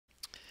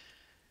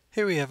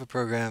Here we have a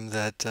program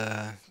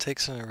that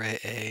takes an array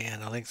A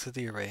and a length of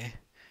the array,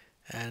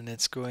 and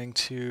it's going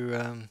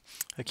to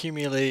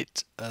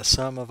accumulate a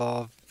sum of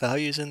all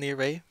values in the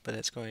array, but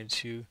it's going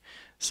to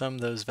sum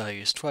those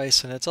values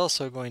twice, and it's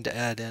also going to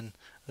add in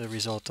the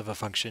result of a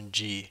function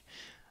g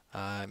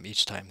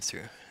each time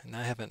through. And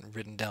I haven't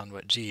written down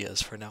what g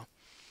is for now.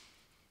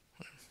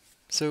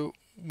 So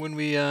when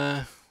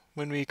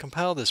we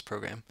compile this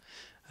program,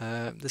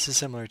 this is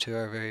similar to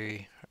our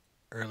very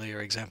earlier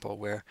example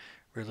where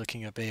we're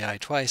looking up AI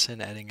twice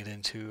and adding it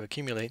into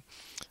accumulate.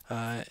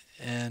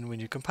 And when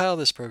you compile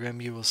this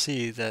program, you will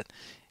see that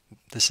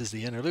this is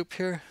the inner loop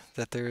here,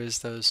 that there is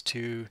those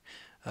two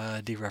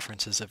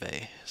dereferences of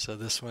A. So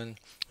this one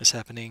is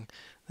happening.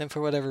 Then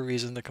for whatever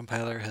reason, the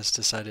compiler has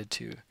decided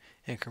to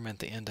increment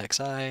the index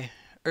I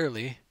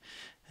early,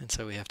 and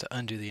so we have to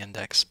undo the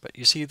index. But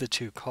you see the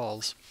two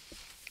calls.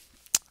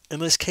 In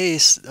this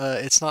case,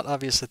 it's not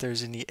obvious that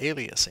there's any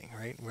aliasing,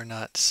 right?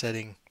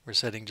 We're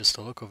setting just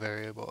a local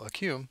variable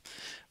accum,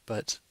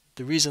 but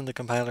the reason the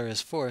compiler is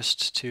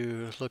forced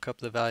to look up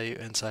the value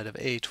inside of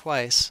A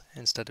twice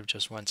instead of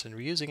just once and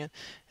reusing it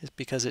is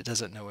because it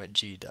doesn't know what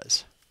g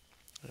does.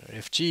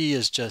 If g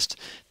is just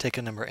take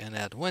a number and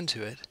add 1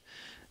 to it,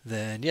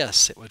 then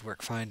yes, it would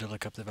work fine to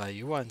look up the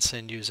value once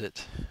and use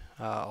it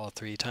all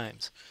 3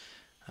 times.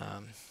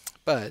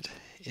 But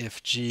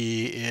if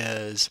g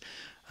is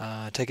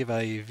take a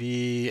value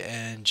v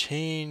and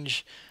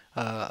change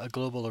a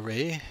global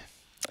array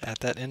at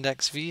that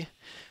index v,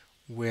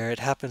 where it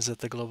happens that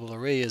the global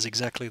array is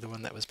exactly the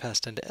one that was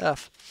passed into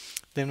f,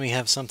 then we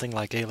have something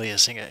like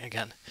aliasing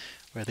again,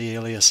 where the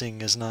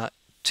aliasing is not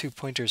 2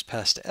 pointers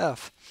passed to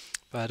f,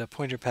 but a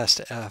pointer passed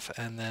to f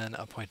and then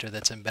a pointer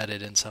that's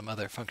embedded in some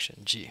other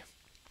function, g.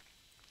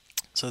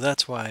 So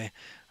that's why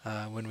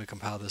when we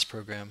compile this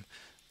program,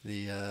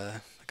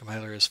 the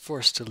compiler is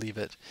forced to leave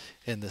it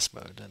in this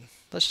mode. And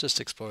let's just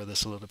explore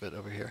this a little bit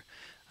over here.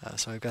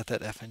 So I've got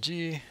that f and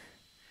g.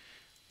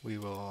 We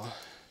will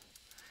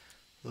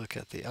look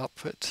at the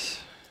output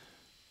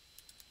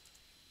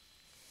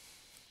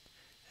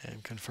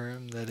and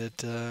confirm that it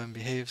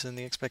behaves in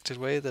the expected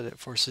way, that it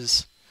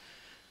forces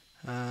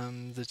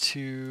the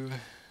two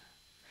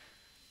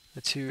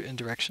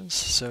indirections.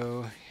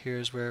 So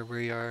here's where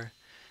we are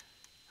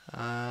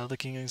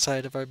looking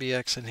inside of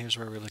RBX, and here's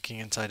where we're looking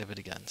inside of it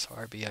again. So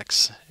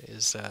RBX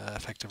is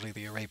effectively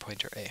the array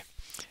pointer A.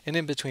 And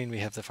in between we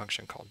have the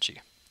function called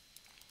g.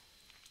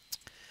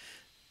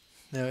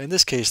 Now in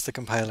this case the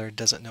compiler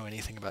doesn't know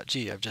anything about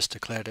g. I've just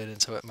declared it, and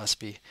so it must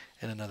be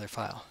in another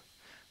file.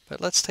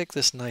 But let's take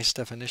this nice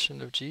definition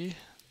of g,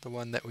 the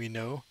one that we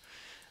know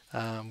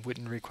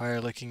wouldn't require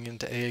looking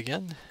into A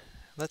again.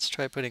 Let's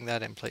try putting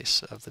that in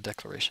place of the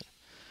declaration.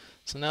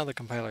 So now the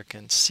compiler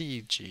can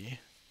see g.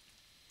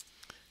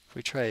 If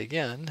we try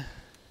again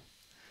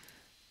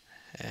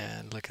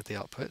and look at the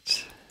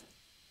output,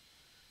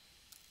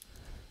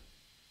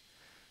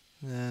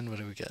 then what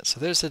do we get? So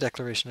there's the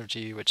declaration of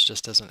g, which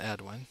just doesn't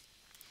add one.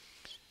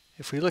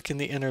 If we look in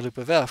the inner loop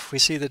of f, we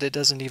see that it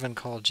doesn't even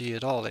call g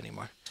at all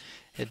anymore.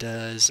 It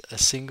does a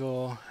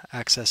single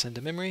access into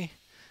memory.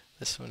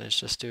 This one is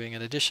just doing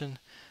an addition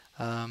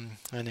and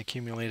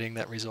accumulating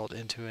that result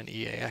into an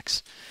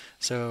EAX.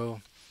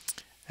 So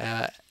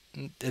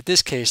in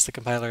this case, the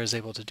compiler is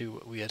able to do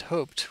what we had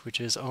hoped, which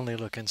is only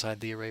look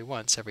inside the array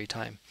once every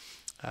time.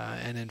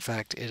 And in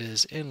fact, it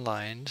is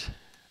inlined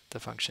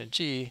the function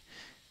g,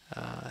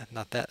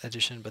 not that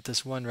addition, but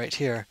this one right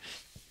here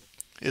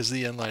is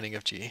the inlining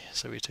of g.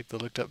 So we took the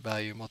looked up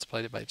value,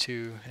 multiplied it by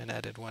 2, and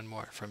added one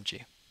more from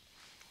g.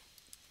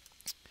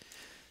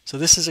 So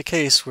this is a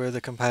case where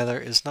the compiler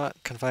is not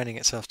confining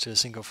itself to a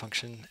single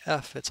function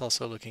f, it's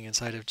also looking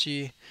inside of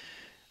g.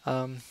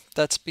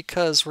 That's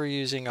because we're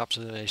using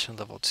optimization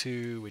level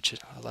 2, which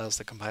allows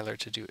the compiler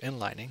to do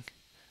inlining.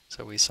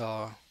 So we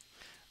saw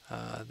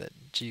that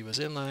g was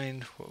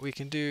inlined. What we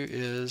can do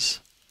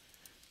is,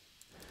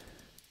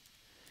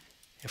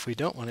 if we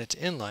don't want it to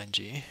inline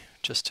g,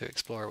 just to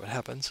explore what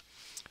happens,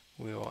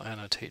 we will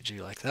annotate g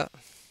like that.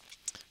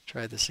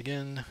 Try this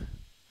again.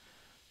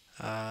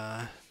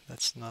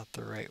 That's not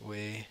the right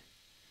way.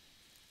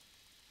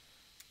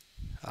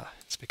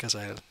 It's because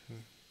I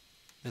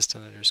missed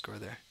an underscore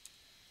there.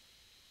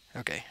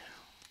 Okay,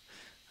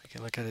 I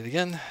can look at it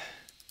again.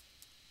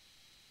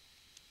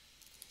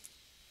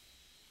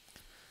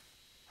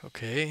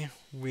 Okay,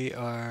 we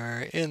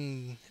are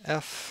in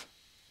f,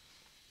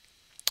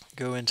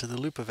 go into the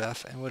loop of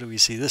f, and what do we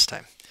see this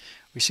time?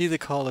 We see the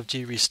call of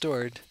g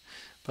restored,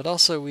 but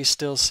also we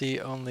still see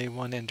only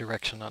one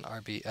indirection on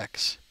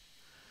RBX.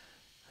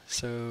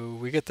 So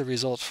we get the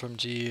result from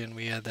g and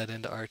we add that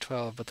into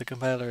R12, but the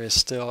compiler is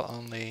still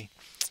only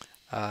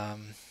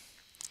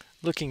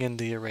looking in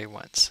the array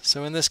once.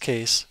 So in this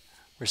case,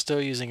 we're still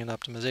using an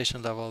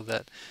optimization level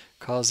that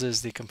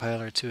causes the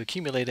compiler to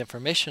accumulate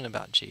information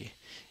about g,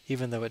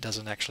 even though it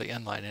doesn't actually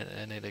inline it,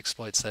 and it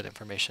exploits that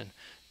information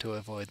to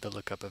avoid the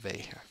lookup of A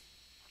here.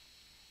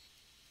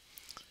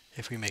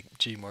 If we make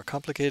g more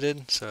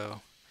complicated,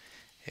 so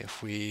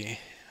if we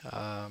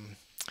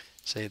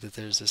say that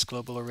there's this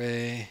global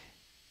array,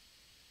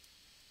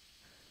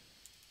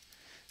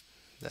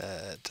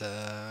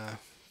 what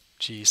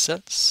G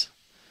sets.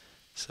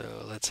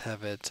 So let's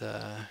have it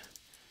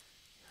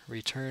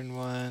return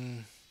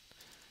 1,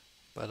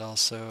 but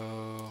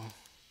also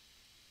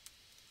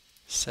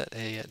set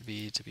A at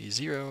B to be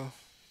 0.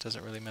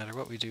 Doesn't really matter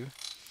what we do.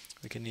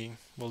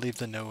 We'll leave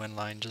the no in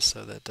line just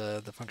so that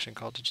the function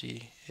call to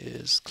G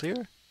is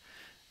clear.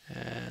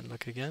 And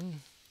look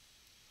again.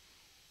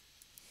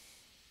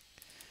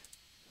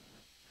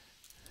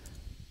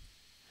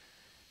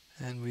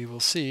 And we will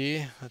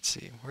see, let's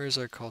see, where's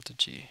our call to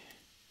G?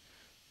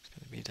 It's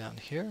going to be down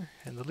here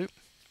in the loop.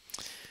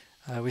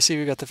 We see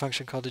we got the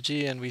function call to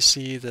G, and we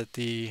see that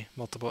the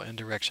multiple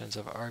indirections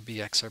of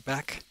RBX are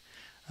back.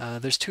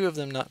 There's 2 of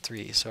them, not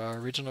 3. So our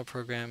original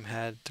program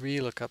had 3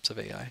 lookups of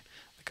AI.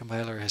 The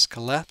compiler has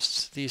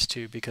collapsed these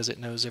 2 because it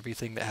knows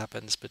everything that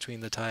happens between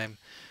the time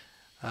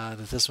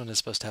that this one is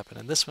supposed to happen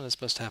and this one is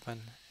supposed to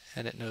happen,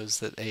 and it knows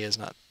that A is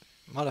not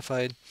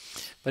modified,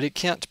 but it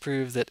can't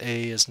prove that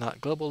A is not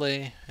global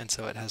A, and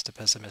so it has to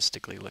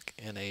pessimistically look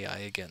in AI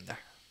again there.